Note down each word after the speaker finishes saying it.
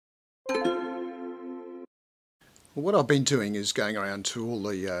Well, what I've been doing is going around to all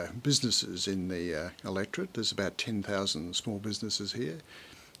the businesses in the electorate. There's about 10,000 small businesses here.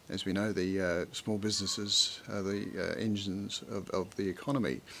 As we know, the small businesses are the engines of the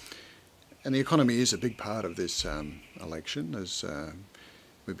economy. And the economy is a big part of this election, as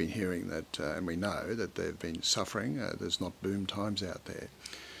we've been hearing that, and we know that they've been suffering. There's not boom times out there.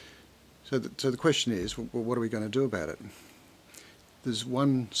 So the question is, well, what are we going to do about it? There's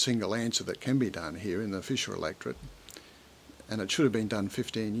one single answer that can be done here in the Fisher electorate, and it should have been done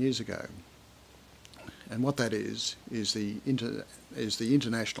 15 years ago. And what that is the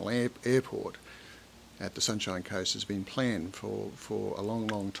international airport at the Sunshine Coast has been planned for a long,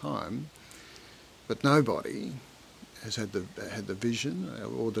 long time, but nobody has had the vision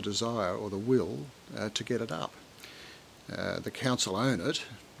or the desire or the will to get it up. The council own it,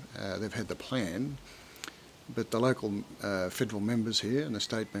 they've had the plan, but the local federal members here and the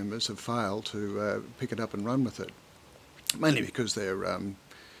state members have failed to pick it up and run with it, mainly because they're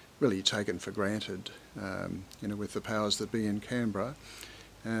really taken for granted, with the powers that be in Canberra,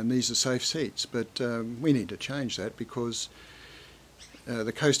 and these are safe seats. But we need to change that, because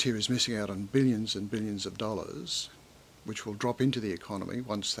the coast here is missing out on billions and billions of dollars, which will drop into the economy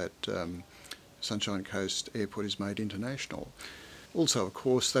once that Sunshine Coast Airport is made international. Also, of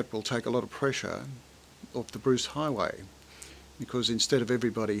course, that will take a lot of pressure off the Bruce Highway, because instead of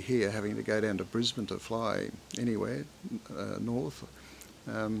everybody here having to go down to Brisbane to fly anywhere north,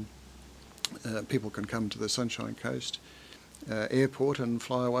 people can come to the Sunshine Coast Airport and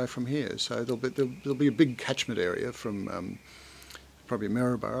fly away from here. So there'll be a big catchment area from probably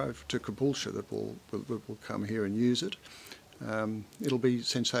Maryborough to Caboolture that will come here and use it. It'll be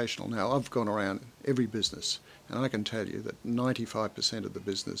sensational. Now, I've gone around every business, and I can tell you that 95% of the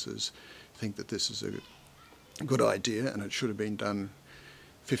businesses think that this is a good idea, and it should have been done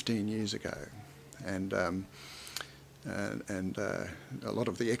 15 years ago. And a lot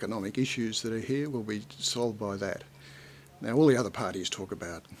of the economic issues that are here will be solved by that. Now, all the other parties talk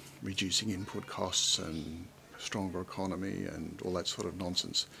about reducing input costs and stronger economy and all that sort of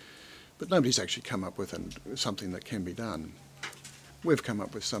nonsense, but nobody's actually come up with something that can be done. We've come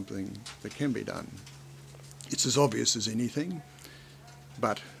up with something that can be done. It's as obvious as anything,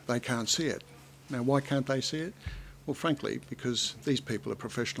 but they can't see it. Now, why can't they see it? Well, frankly, because these people are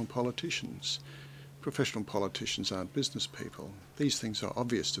professional politicians. Professional politicians aren't business people. These things are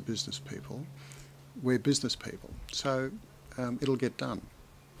obvious to business people. We're business people, so it'll get done.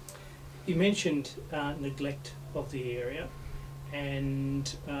 You mentioned neglect of the area,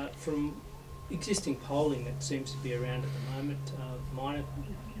 and from existing polling that seems to be around at the moment,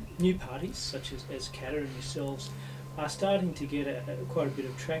 new parties such as Katter and yourselves are starting to get quite a bit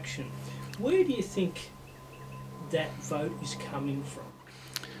of traction. Where do you think that vote is coming from?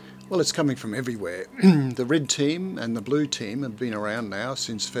 Well, it's coming from everywhere. The red team and the blue team have been around now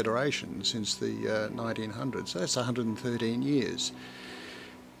since Federation, since the 1900s. So that's 113 years.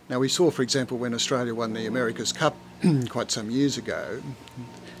 Now, we saw, for example, when Australia won the America's Cup quite some years ago,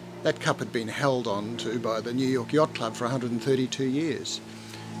 that cup had been held on to by the New York Yacht Club for 132 years.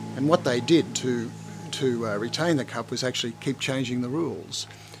 And what they did to retain the cup was actually keep changing the rules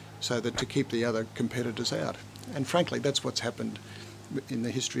so that to keep the other competitors out. And frankly, that's what's happened in the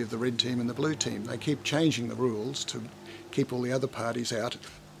history of the red team and the blue team. They keep changing the rules to keep all the other parties out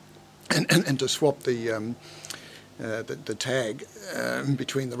and to swap the tag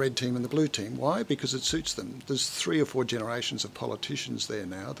between the red team and the blue team. Why? Because it suits them. There's 3 or 4 generations of politicians there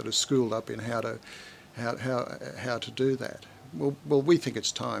now that are schooled up in how to do that. Well, we think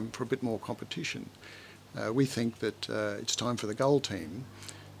it's time for a bit more competition. We think that it's time for the gold team.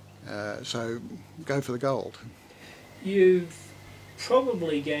 So go for the gold. You're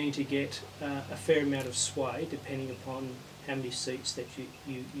probably going to get a fair amount of sway depending upon how many seats that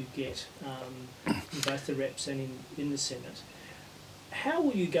you get in both the reps and in the Senate. How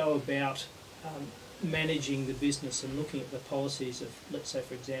will you go about managing the business and looking at the policies of, let's say,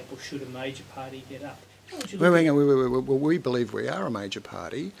 for example, should a major party get up? Well, we believe we are a major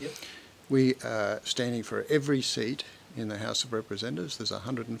party. Yep. We are standing for every seat in the House of Representatives. There's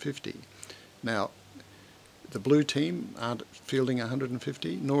 150. Now, the blue team aren't fielding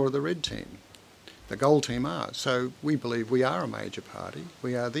 150, nor are the red team. The gold team are. So we believe we are a major party.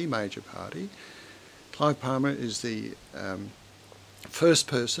 We are the major party. Clive Palmer is the first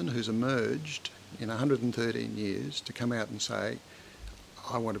person who's emerged in 113 years to come out and say,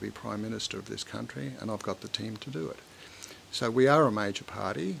 I want to be Prime Minister of this country and I've got the team to do it. So we are a major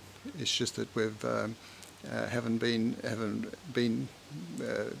party. It's just that we've haven't been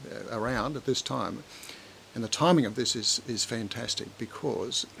around at this time. And the timing of this is fantastic,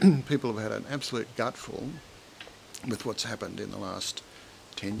 because people have had an absolute gutful with what's happened in the last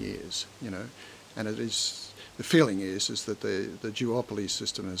 10 years, you know. And it is, the feeling is that the duopoly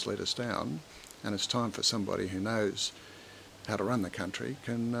system has let us down, and it's time for somebody who knows how to run the country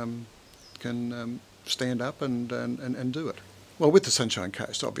can stand up and do it. Well, with the Sunshine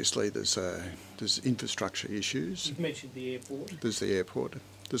Coast, obviously there's infrastructure issues. You've mentioned the airport. There's the airport.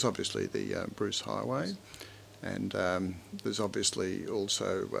 There's obviously the Bruce Highway, and there's obviously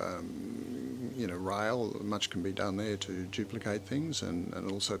also you know, rail. Much can be done there to duplicate things,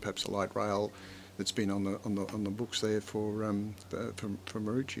 and also perhaps a light rail that's been on the books there for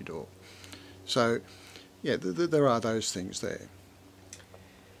Maroochydore. So, yeah, there are those things there.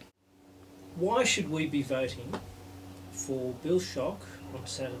 Why should we be voting for Bill Schoch on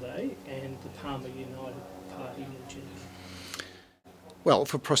Saturday and the Palmer United Party more generally? Well,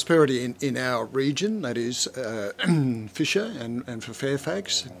 for prosperity in our region, that is Fisher and for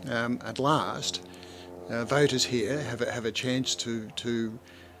Fairfax, at last, voters here have a chance to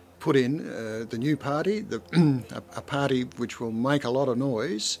put in the new party, a party which will make a lot of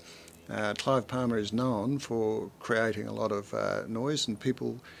noise. Clive Palmer is known for creating a lot of noise, and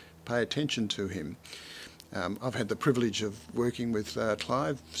people pay attention to him. I've had the privilege of working with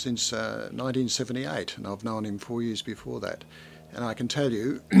Clive since 1978, and I've known him 4 years before that. And I can tell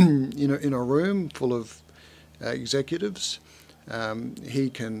you, in a room full of executives, he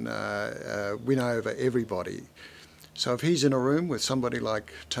can win over everybody. So if he's in a room with somebody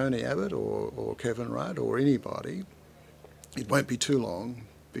like Tony Abbott or Kevin Rudd or anybody, it won't be too long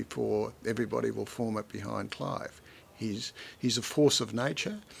before everybody will form it behind Clive. He's a force of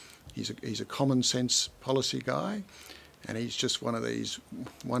nature. He's a common sense policy guy, and he's just one of these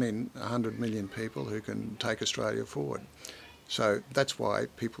 1 in 100 million people who can take Australia forward. So that's why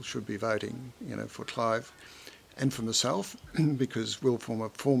people should be voting, for Clive and for myself, because we'll form a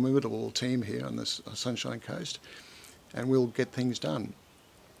formidable team here on this Sunshine Coast, and we'll get things done.